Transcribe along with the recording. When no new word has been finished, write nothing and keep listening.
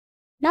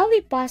Now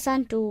we pass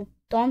on to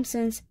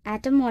Thomson's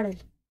atom model.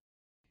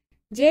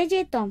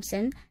 J.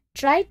 Thomson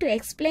tried to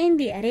explain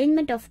the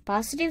arrangement of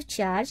positive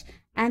charge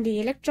and the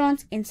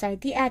electrons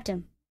inside the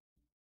atom.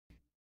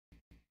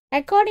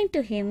 According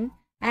to him,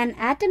 an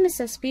atom is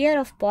a sphere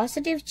of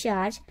positive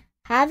charge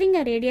having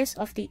a radius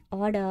of the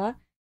order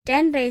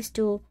 10 raised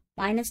to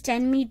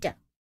 -10 meter.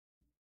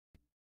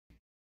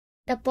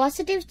 The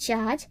positive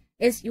charge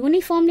is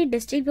uniformly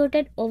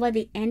distributed over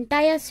the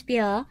entire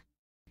sphere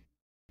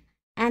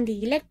and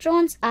the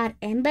electrons are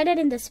embedded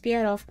in the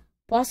sphere of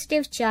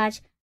positive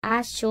charge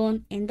as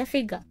shown in the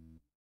figure.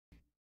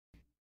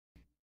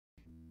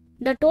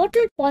 The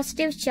total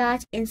positive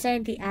charge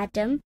inside the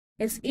atom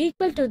is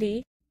equal to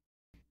the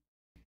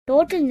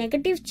total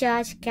negative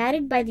charge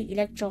carried by the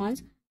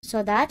electrons,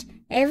 so that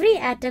every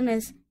atom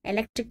is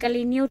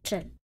electrically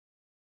neutral.